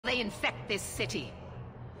they infect this city.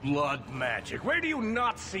 Blood magic. Where do you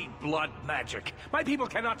not see blood magic? My people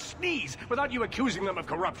cannot sneeze without you accusing them of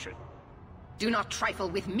corruption. Do not trifle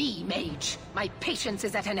with me, mage. My patience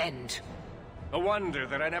is at an end. A wonder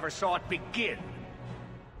that I never saw it begin.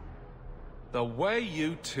 The way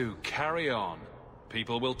you two carry on,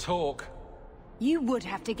 people will talk. You would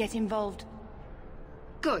have to get involved.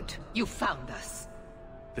 Good, you found us.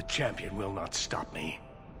 The champion will not stop me.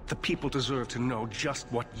 The people deserve to know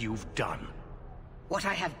just what you've done. What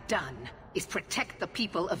I have done is protect the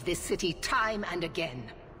people of this city time and again.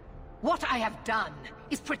 What I have done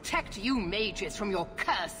is protect you mages from your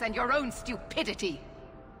curse and your own stupidity.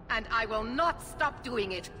 And I will not stop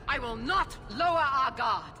doing it. I will not lower our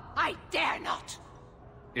guard. I dare not.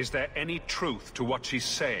 Is there any truth to what she's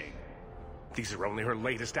saying? These are only her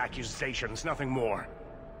latest accusations, nothing more.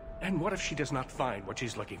 And what if she does not find what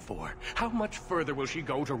she's looking for? How much further will she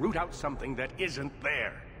go to root out something that isn't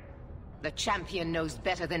there? The champion knows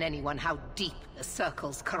better than anyone how deep the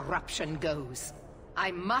Circle's corruption goes.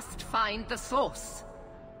 I must find the source.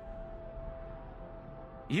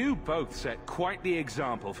 You both set quite the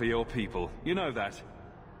example for your people. You know that.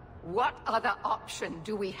 What other option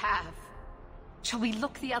do we have? Shall we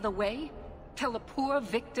look the other way? Tell the poor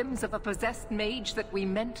victims of a possessed mage that we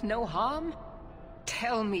meant no harm?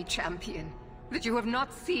 Tell me, champion, that you have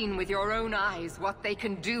not seen with your own eyes what they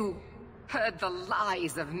can do. Heard the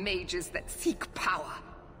lies of mages that seek power.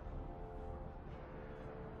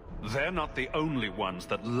 They're not the only ones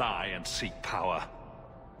that lie and seek power.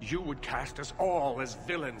 You would cast us all as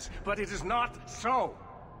villains, but it is not so!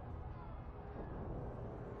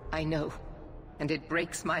 I know, and it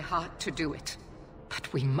breaks my heart to do it.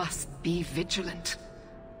 But we must be vigilant.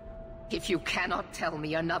 If you cannot tell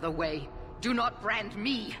me another way, do not brand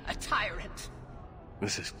me a tyrant.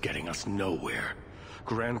 This is getting us nowhere.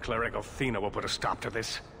 Grand Cleric Athena will put a stop to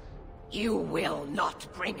this. You will not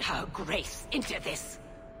bring her grace into this.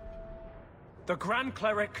 The Grand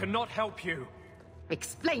Cleric cannot help you.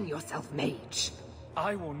 Explain yourself, mage.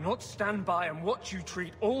 I will not stand by and watch you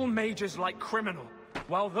treat all mages like criminal,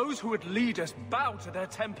 while those who would lead us bow to their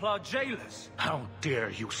Templar jailers. How dare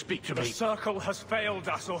you speak to me? The Circle has failed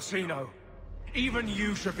us, Orsino. Even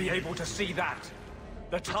you should be able to see that.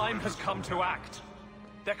 The time has come to act.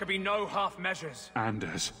 There can be no half measures.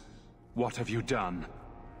 Anders, what have you done?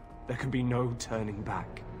 There can be no turning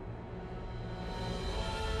back.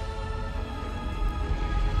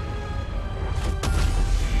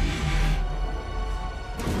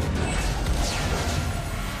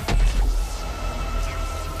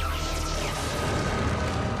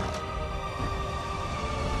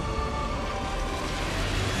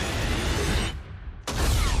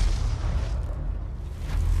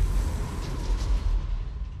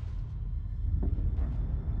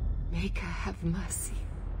 Make her have mercy.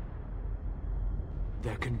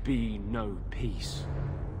 There can be no peace.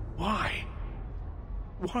 Why?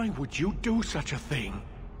 Why would you do such a thing?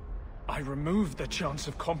 I removed the chance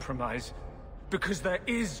of compromise, because there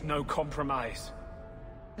is no compromise.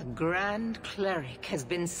 The Grand Cleric has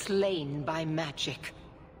been slain by magic.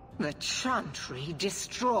 The Chantry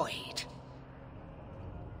destroyed.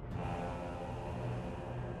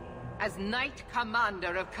 As Knight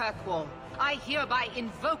Commander of Kirkwall, I hereby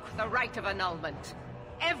invoke the right of annulment.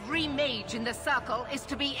 Every mage in the Circle is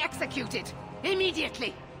to be executed,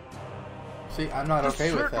 immediately! See, I'm not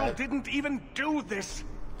okay with The Circle that. didn't even do this!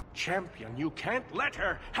 Champion, you can't let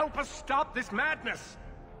her! Help us stop this madness!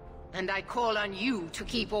 And I call on you to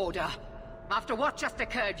keep order. After what just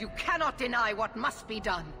occurred, you cannot deny what must be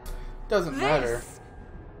done. Doesn't matter. This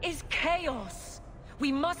is chaos.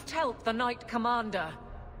 We must help the Knight Commander.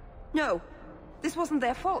 No, this wasn't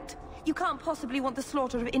their fault. You can't possibly want the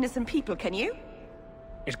slaughter of innocent people, can you?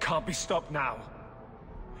 It can't be stopped now.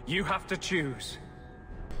 You have to choose.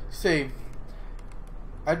 See,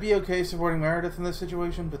 I'd be okay supporting Meredith in this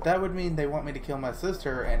situation, but that would mean they want me to kill my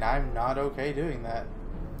sister, and I'm not okay doing that.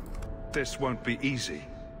 This won't be easy,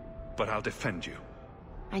 but I'll defend you.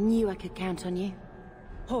 I knew I could count on you.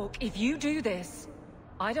 Hawk, if you do this,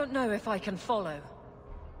 I don't know if I can follow.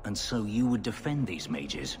 And so you would defend these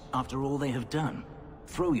mages, after all they have done?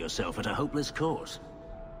 Throw yourself at a hopeless cause?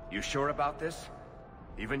 You sure about this?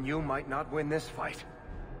 Even you might not win this fight.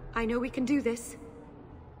 I know we can do this.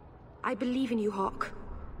 I believe in you, Hawk.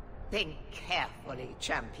 Think carefully,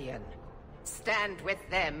 champion. Stand with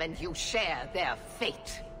them and you share their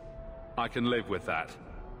fate. I can live with that.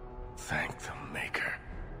 Thank the Maker.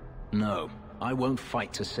 No, I won't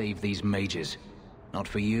fight to save these mages. Not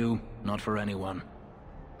for you, not for anyone.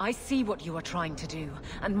 I see what you are trying to do,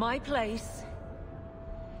 and my place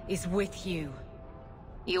is with you.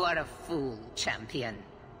 You are a fool, champion.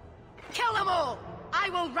 Kill them all! I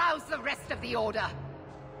will rouse the rest of the Order!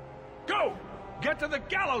 Go! Get to the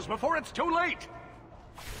gallows before it's too late!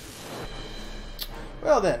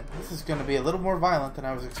 Well then, this is going to be a little more violent than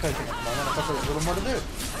I was expecting at the moment. I thought there was a little more to do.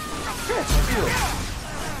 Shit,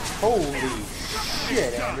 holy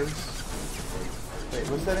shit, Anders. Wait,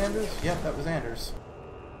 was that Anders? Yep, that was Anders.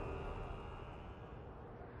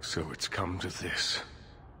 So it's come to this.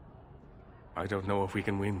 I don't know if we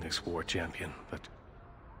can win this war, champion, but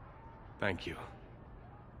thank you.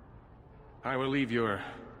 I will leave your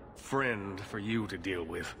friend for you to deal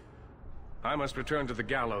with. I must return to the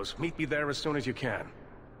gallows. Meet me there as soon as you can.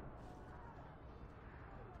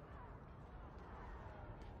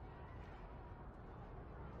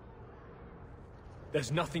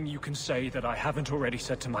 There's nothing you can say that I haven't already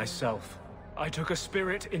said to myself. I took a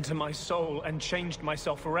spirit into my soul and changed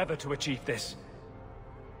myself forever to achieve this.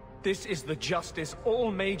 This is the justice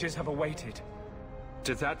all mages have awaited.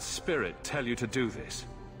 Did that spirit tell you to do this?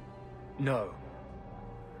 No.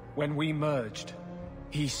 When we merged,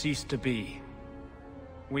 he ceased to be.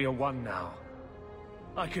 We are one now.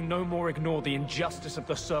 I can no more ignore the injustice of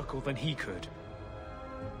the Circle than he could.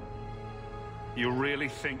 You really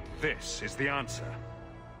think this is the answer?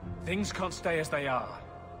 Things can't stay as they are.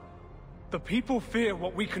 The people fear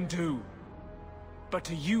what we can do. But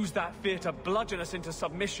to use that fear to bludgeon us into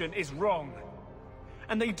submission is wrong.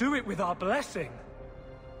 And they do it with our blessing.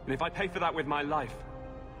 And if I pay for that with my life,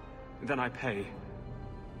 then I pay.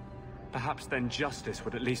 Perhaps then justice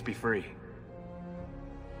would at least be free.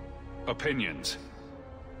 Opinions.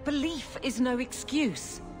 Belief is no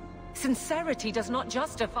excuse. Sincerity does not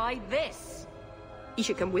justify this. He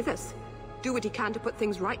should come with us. Do what he can to put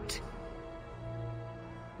things right.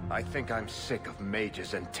 I think I'm sick of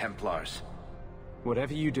mages and Templars.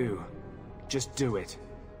 Whatever you do, just do it.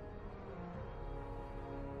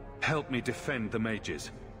 Help me defend the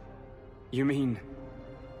mages. You mean,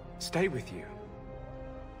 stay with you?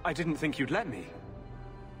 I didn't think you'd let me.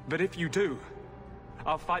 But if you do,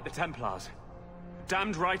 I'll fight the Templars.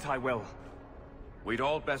 Damned right I will. We'd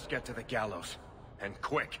all best get to the gallows. And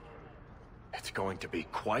quick. It's going to be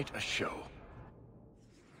quite a show.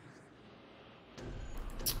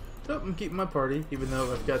 Nope, I'm keeping my party, even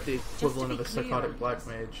though I've got the equivalent of a psychotic black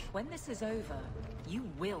mage. When this is over, you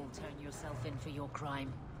will turn yourself in for your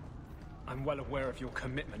crime. I'm well aware of your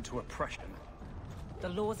commitment to oppression. The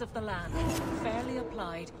laws of the land, fairly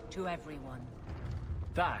applied to everyone.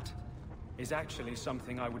 That is actually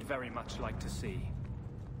something I would very much like to see.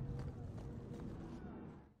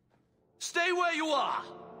 Stay where you are!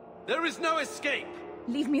 There is no escape!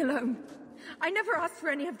 Leave me alone. I never asked for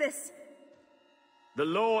any of this. The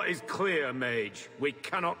law is clear, Mage. We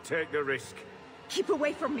cannot take the risk. Keep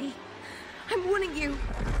away from me. I'm warning you.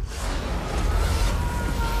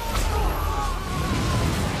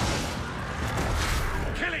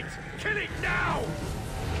 Kill it! Kill it now!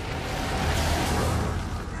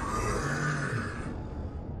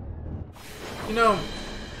 You know,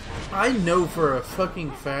 I know for a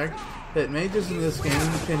fucking fact that mages in this game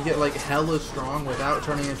can get like hella strong without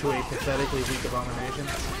turning into a pathetically weak abomination.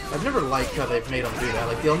 I've never liked how they've made them do that.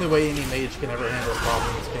 Like, the only way any mage can ever handle a problem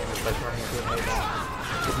in this game is by turning into an A-bomb.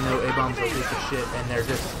 Because no, A-bombs are a piece of shit, and they're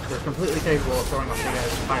completely capable of throwing off big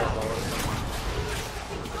ass fireball or someone.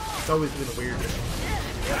 It's always been weird to me.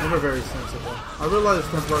 Never very sensible. I realize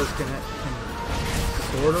Templars can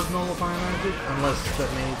sort of nullify magic, unless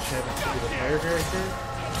that mage happens to be the player character,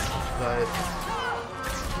 but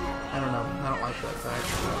I don't know. I don't like that fact.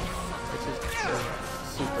 It's just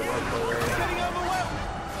super role play.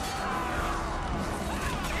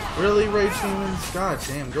 Really, Rage Demons? God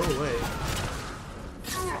damn, go away.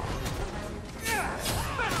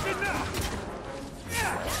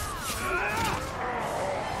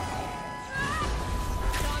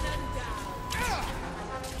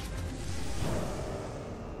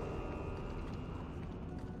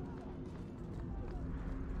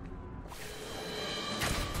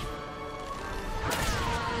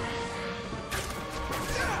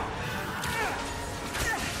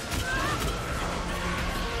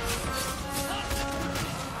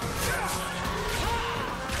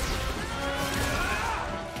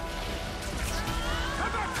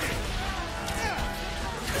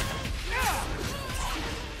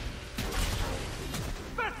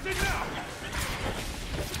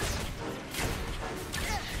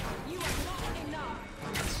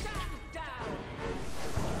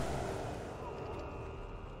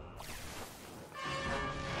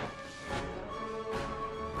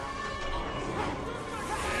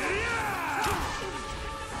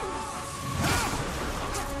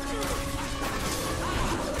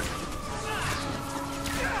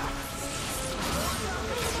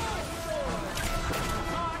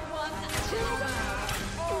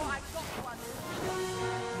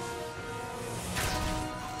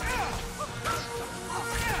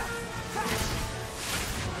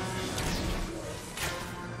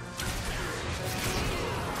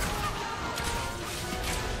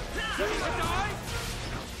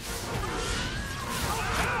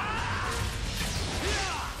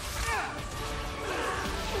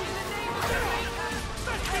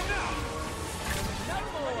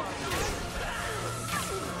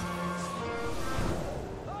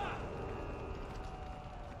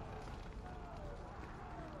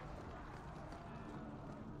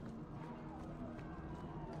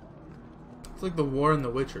 It's like the war in The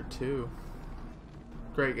Witcher 2.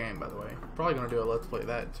 Great game, by the way. Probably gonna do a let's play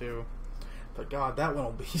that too. But god, that one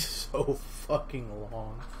will be so fucking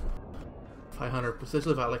long. 500%,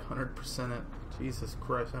 especially if I like 100% it. Jesus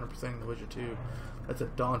Christ, 100% in The Witcher 2. That's a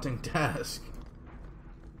daunting task.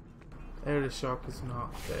 Air to shock is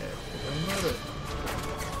not bad. I know it.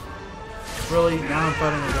 Really? Now I'm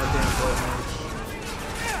fighting a goddamn blood mage.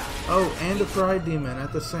 Oh, and a pride demon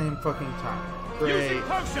at the same fucking time. Great.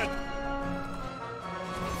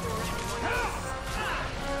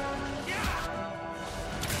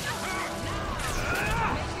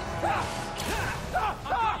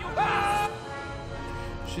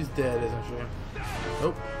 She's dead, isn't she?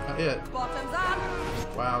 Nope, not yet. Bottoms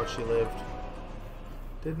up. Wow, she lived.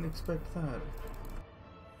 Didn't expect that.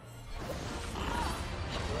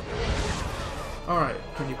 Alright,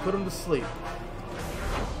 can you put him to sleep?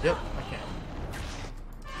 Yep, I can.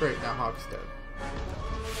 Great, now Hawk's dead.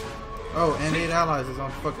 Oh, and 8 allies is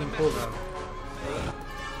on fucking cooldown.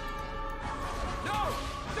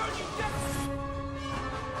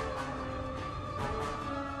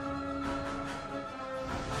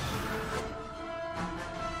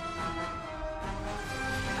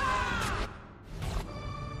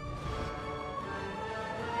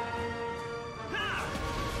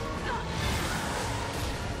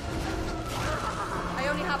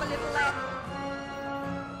 Have a little left.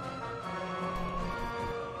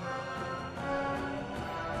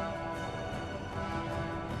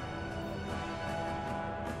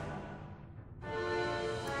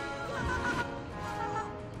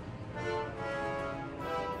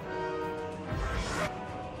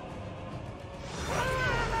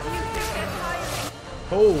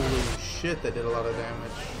 Holy shit, that did a lot of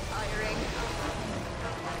damage.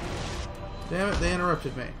 Damn it, they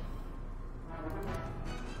interrupted me.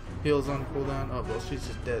 Heals on cooldown. Oh, well, she's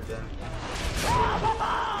just dead then.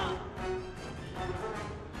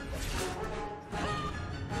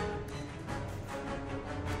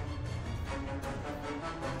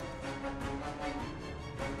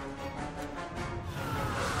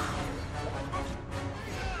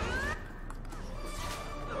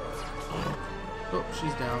 Oh,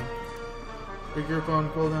 she's down. Regroup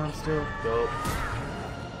on cooldown still. Go.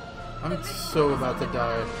 I'm so about to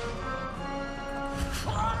die.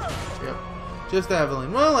 Yep. Just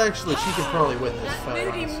Aveline. Well, actually, she could probably win this fight,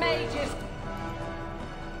 honestly.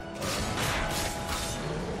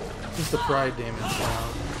 Just the pride demon's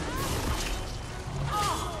down.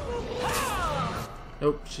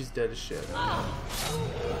 Nope, she's dead as shit.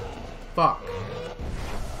 Fuck.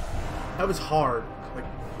 That was hard.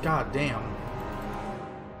 Like, god damn.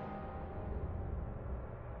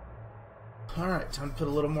 Alright, time to put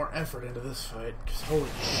a little more effort into this fight, because holy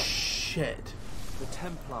shit. The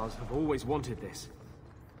Templars have always wanted this.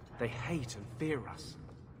 They hate and fear us.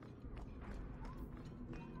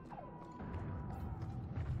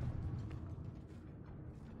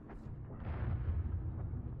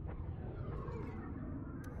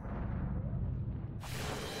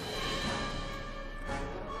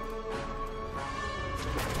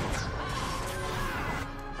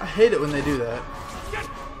 I hate it when they do that.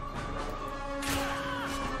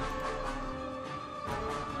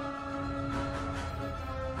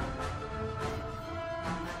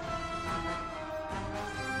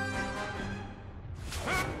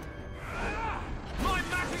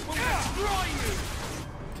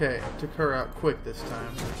 Okay, took her out quick this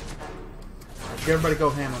time. Right, everybody go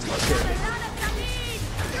ham on this kid.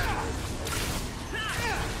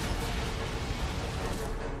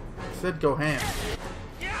 Said go ham.